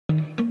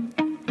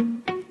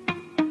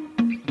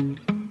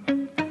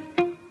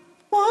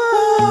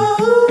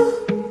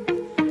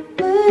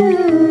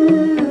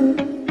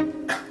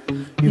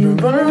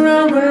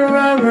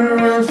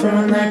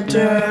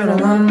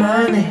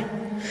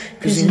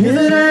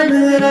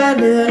knew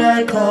that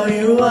I'd call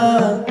you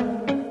up.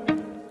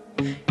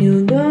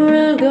 You go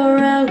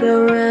round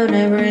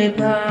every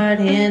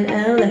party in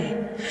LA,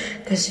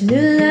 'cause you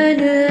knew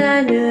that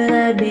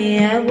I'd be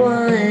at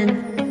one.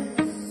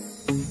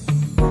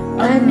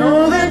 I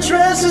know that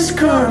dress is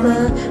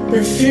karma,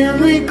 perfume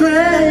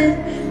regret.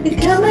 You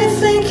got me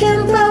thinking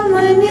about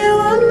when you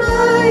were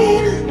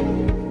mine.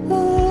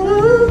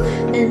 Ooh.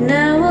 And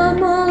now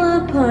I'm all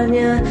upon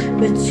ya,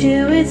 but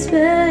you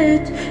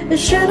expect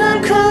should I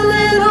come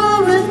in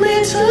home with me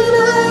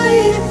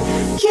tonight?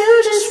 You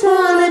just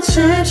want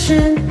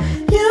attention,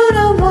 you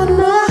don't want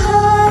my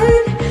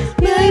heart.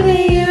 Maybe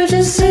you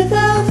just hate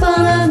the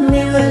thought of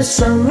me with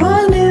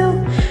someone new.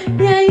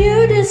 Yeah, you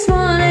just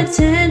want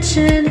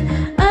attention,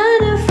 I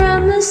knew from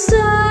the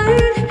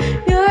start.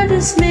 You're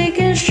just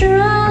making sure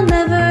I'll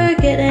never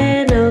get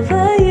it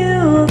over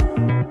you.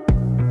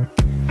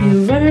 You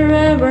run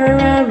around,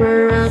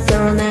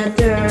 throwing that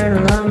dirt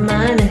all on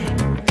my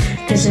name,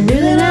 'cause I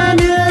knew that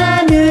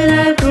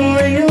I'd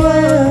call you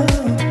up.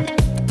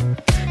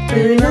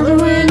 Maybe another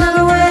way,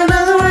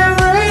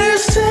 where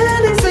you're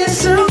standing face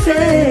to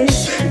face.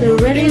 You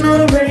already know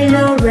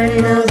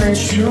that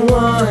you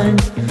won.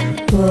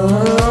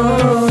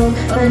 Whoa,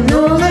 I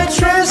know that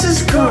dress is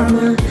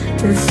karma,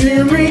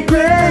 perfume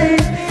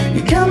regret.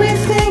 You got me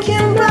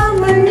thinking about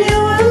when you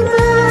were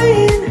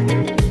mine.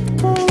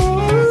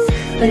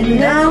 And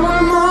now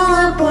I'm all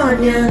up on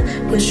ya,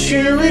 what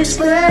you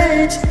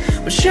expect?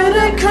 But should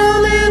I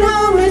come in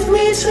home with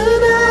me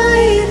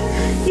tonight?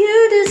 You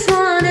just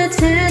want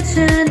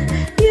attention,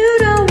 you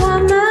don't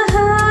want my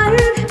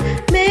heart.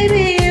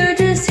 Maybe you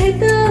just hate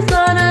the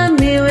thought of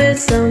me with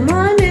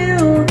someone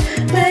new.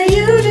 But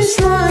you just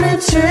want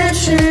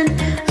attention,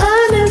 I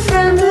knew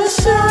from the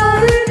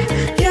start.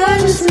 You're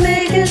just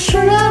making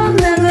sure I'll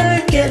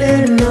never get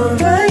it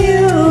over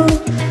you.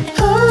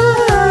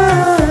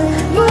 Oh,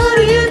 what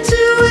are you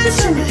doing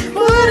to me?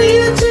 What are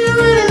you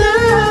doing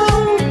now?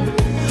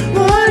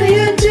 What are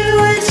you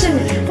doing to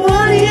me?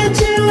 What are you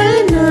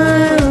doing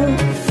now?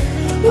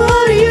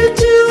 What are you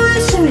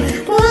doing to me?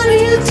 What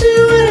are you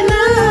doing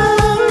now?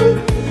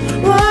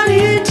 What are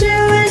you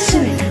doing to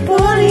me?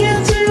 What are you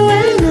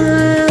doing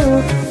now?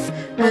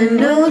 I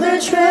know that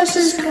dress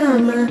is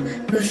karma,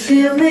 but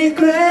feel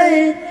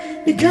regret.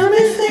 You got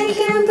me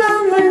thinking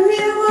about when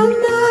you were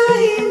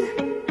mine.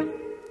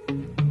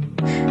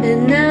 And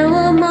now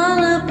I'm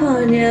all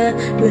upon ya,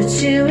 what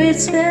you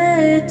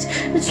expect?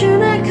 But you're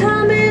not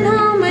coming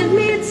home with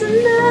me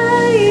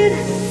tonight.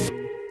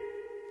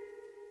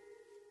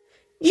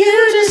 You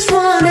just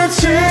want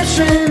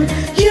attention,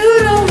 you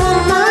don't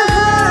want my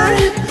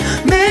heart.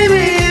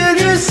 Maybe you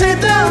just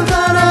hate the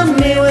thought of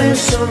me with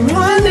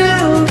someone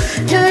new.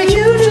 Yeah,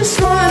 you just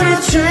want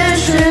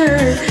attention,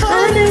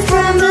 I knew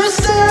from the